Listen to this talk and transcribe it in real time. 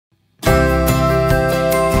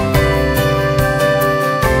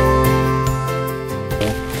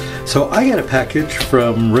So I got a package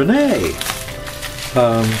from Renee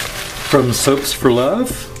from Soaps for Love.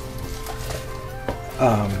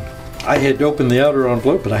 I had opened the outer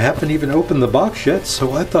envelope, but I haven't even opened the box yet,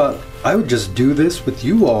 so I thought I would just do this with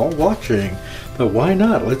you all watching. But why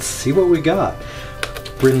not? Let's see what we got.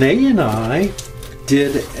 Renee and I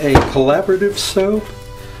did a collaborative soap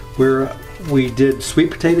where we did sweet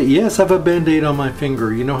potato. Yes, I have a band-aid on my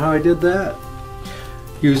finger. You know how I did that?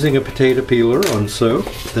 Using a potato peeler on soap.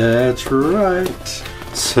 That's right.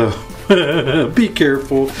 So be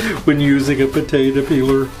careful when using a potato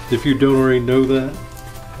peeler if you don't already know that.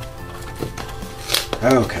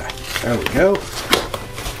 Okay, there we go.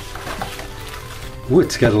 Ooh,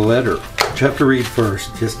 it's got a letter, which I have to read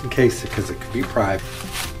first, just in case, because it could be private.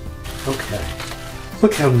 Okay.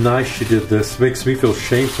 Look how nice she did this. Makes me feel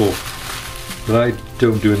shameful, but I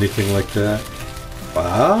don't do anything like that.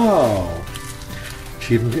 Wow.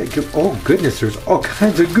 She even, oh goodness, there's all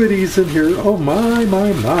kinds of goodies in here. Oh my,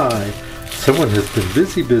 my, my. Someone has been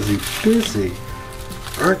busy, busy, busy.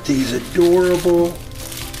 Aren't these adorable?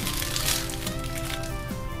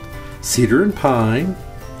 Cedar and pine.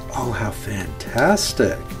 Oh, how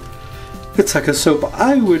fantastic. It's like a soap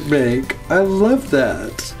I would make. I love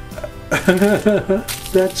that.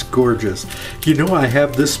 That's gorgeous. You know, I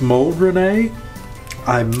have this mold, Renee.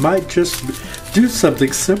 I might just do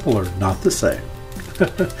something similar, not the same.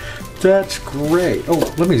 That's great.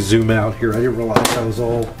 Oh, let me zoom out here. I didn't realize I was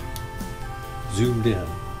all zoomed in.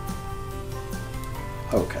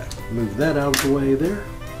 Okay, move that out of the way there.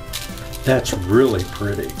 That's really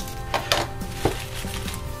pretty.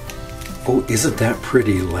 Oh, isn't that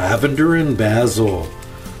pretty? Lavender and basil.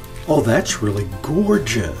 Oh, that's really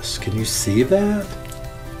gorgeous. Can you see that?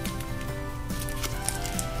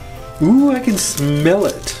 Ooh, I can smell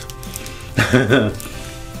it.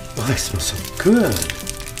 Oh, they smell so good.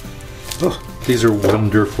 Oh, these are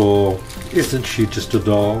wonderful. Isn't she just a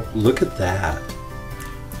doll? Look at that.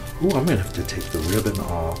 Ooh, I'm going to have to take the ribbon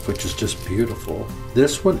off, which is just beautiful.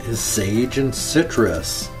 This one is sage and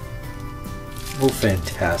citrus. Oh,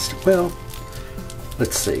 fantastic. Well,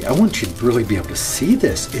 let's see. I want you to really be able to see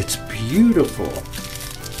this. It's beautiful.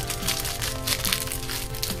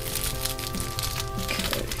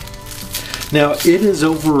 Okay. Now, it is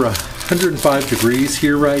over 105 degrees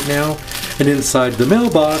here right now. And inside the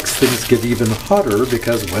mailbox, things get even hotter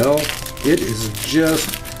because, well, it is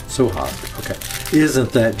just so hot. Okay. Isn't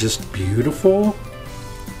that just beautiful?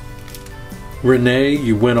 Renee,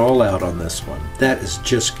 you went all out on this one. That is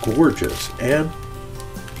just gorgeous. And,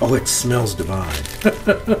 oh, it smells divine.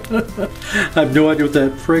 I have no idea what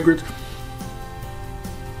that fragrance...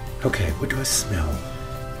 Okay, what do I smell?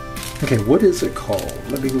 Okay, what is it called?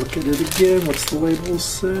 Let me look at it again. What's the label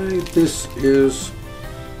say? This is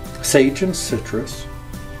sage and citrus.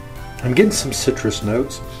 I'm getting some citrus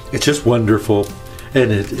notes. It's just wonderful.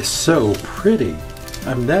 And it is so pretty.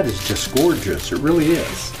 I mean, that is just gorgeous. It really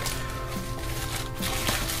is.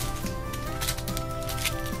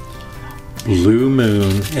 Blue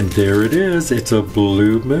moon, and there it is. It's a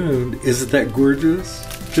blue moon. Isn't that gorgeous?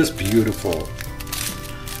 Just beautiful.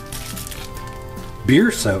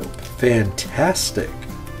 Beer soap, fantastic.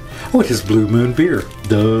 Oh, it is blue moon beer.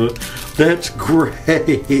 Duh, that's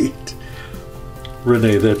great.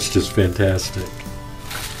 Renee, that's just fantastic.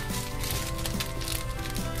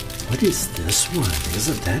 What is this one?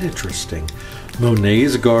 Isn't that interesting?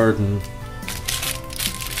 Monet's Garden.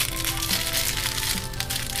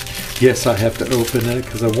 Yes, I have to open it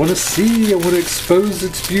because I want to see, I want to expose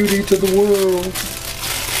its beauty to the world.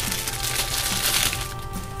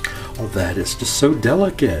 Oh, that is just so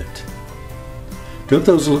delicate. Don't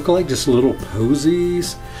those look like just little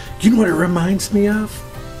posies? You know what it reminds me of?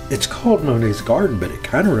 It's called Monet's Garden, but it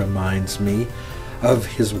kind of reminds me of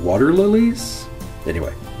his water lilies.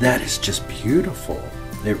 Anyway, that is just beautiful.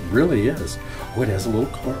 It really is. Oh, it has a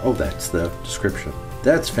little card. Oh, that's the description.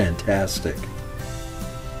 That's fantastic.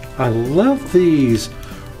 I love these.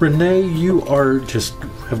 Renee, you are just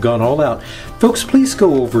have gone all out. Folks, please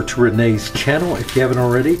go over to Renee's channel if you haven't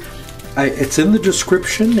already. It's in the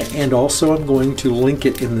description, and also I'm going to link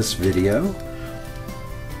it in this video.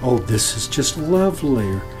 Oh, this is just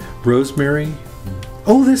lovely. Rosemary.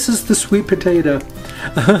 Oh, this is the sweet potato.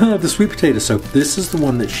 The sweet potato soap. This is the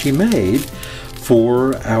one that she made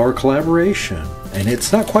for our collaboration. And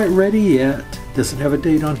it's not quite ready yet. Does it have a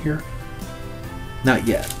date on here? Not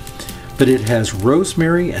yet. But it has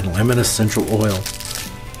rosemary and lemon essential oil.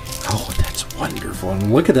 Oh, that's wonderful.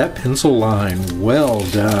 And look at that pencil line. Well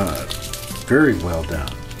done. Very well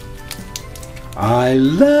done. I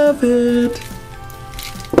love it.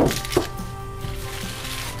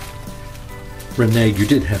 Renee, you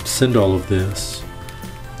didn't have to send all of this.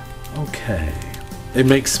 Okay. It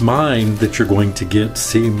makes mine that you're going to get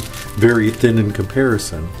seem very thin in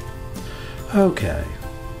comparison. Okay.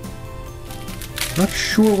 Not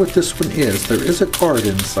sure what this one is. There is a card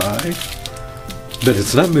inside, but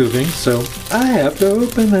it's not moving, so I have to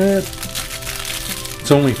open it.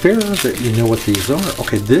 It's only fair that you know what these are.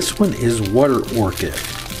 Okay, this one is water orchid.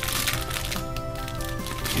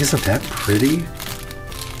 Isn't that pretty?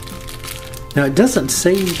 Now it doesn't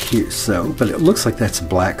say here so, but it looks like that's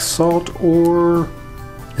black salt, or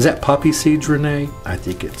is that poppy seeds, Renee? I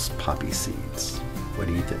think it's poppy seeds. What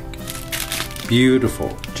do you think?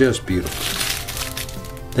 Beautiful, just beautiful.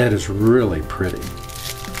 That is really pretty.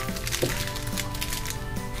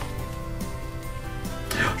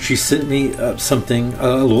 She sent me something,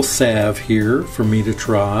 a little salve here for me to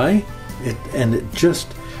try. It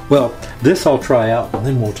just, well, this I'll try out and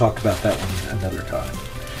then we'll talk about that one another time.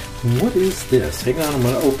 What is this? Hang on, I'm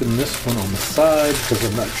going to open this one on the side because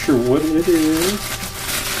I'm not sure what it is.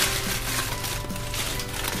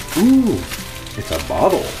 Ooh, it's a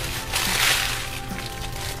bottle.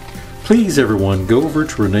 Please, everyone, go over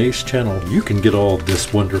to Renee's channel. You can get all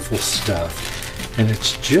this wonderful stuff. And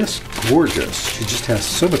it's just gorgeous. She just has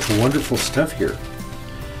so much wonderful stuff here.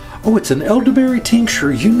 Oh, it's an elderberry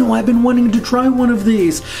tincture. You know, I've been wanting to try one of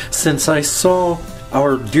these since I saw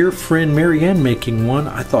our dear friend Marianne making one.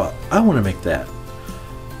 I thought, I want to make that.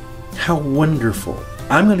 How wonderful.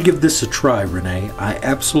 I'm going to give this a try, Renee. I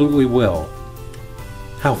absolutely will.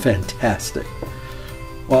 How fantastic.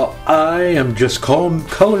 Well, I am just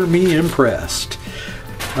color me impressed.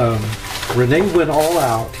 Renee went all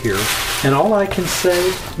out here, and all I can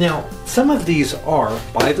say, now, some of these are,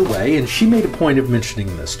 by the way, and she made a point of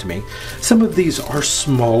mentioning this to me, some of these are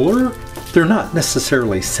smaller. They're not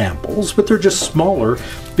necessarily samples, but they're just smaller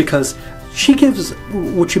because she gives,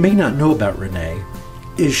 what you may not know about Renee,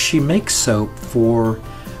 is she makes soap for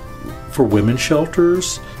women's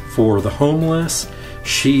shelters, for the homeless.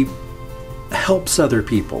 She helps other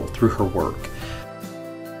people through her work.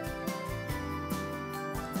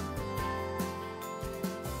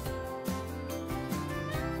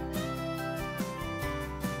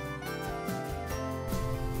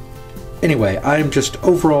 Anyway, I'm just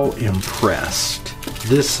overall impressed.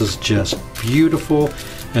 This is just beautiful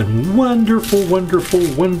and wonderful, wonderful,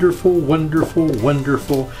 wonderful, wonderful,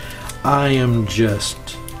 wonderful. I'm just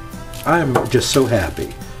so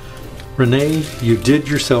happy. Renee, you did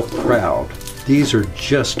yourself proud. These are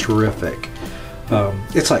just terrific.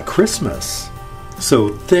 It's like Christmas. So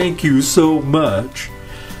thank you so much.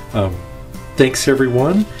 Thanks,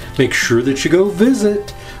 everyone. Make sure that you go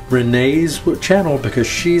visit Renee's channel because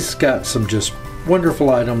she's got some just wonderful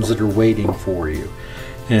items that are waiting for you.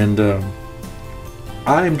 And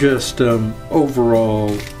I'm just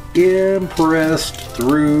overall impressed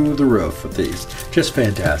through the roof with these. Just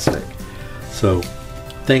fantastic. So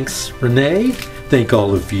thanks, Renee. Thank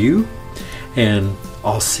all of you. And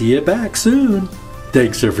I'll see you back soon.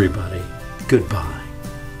 Thanks, everybody. Goodbye.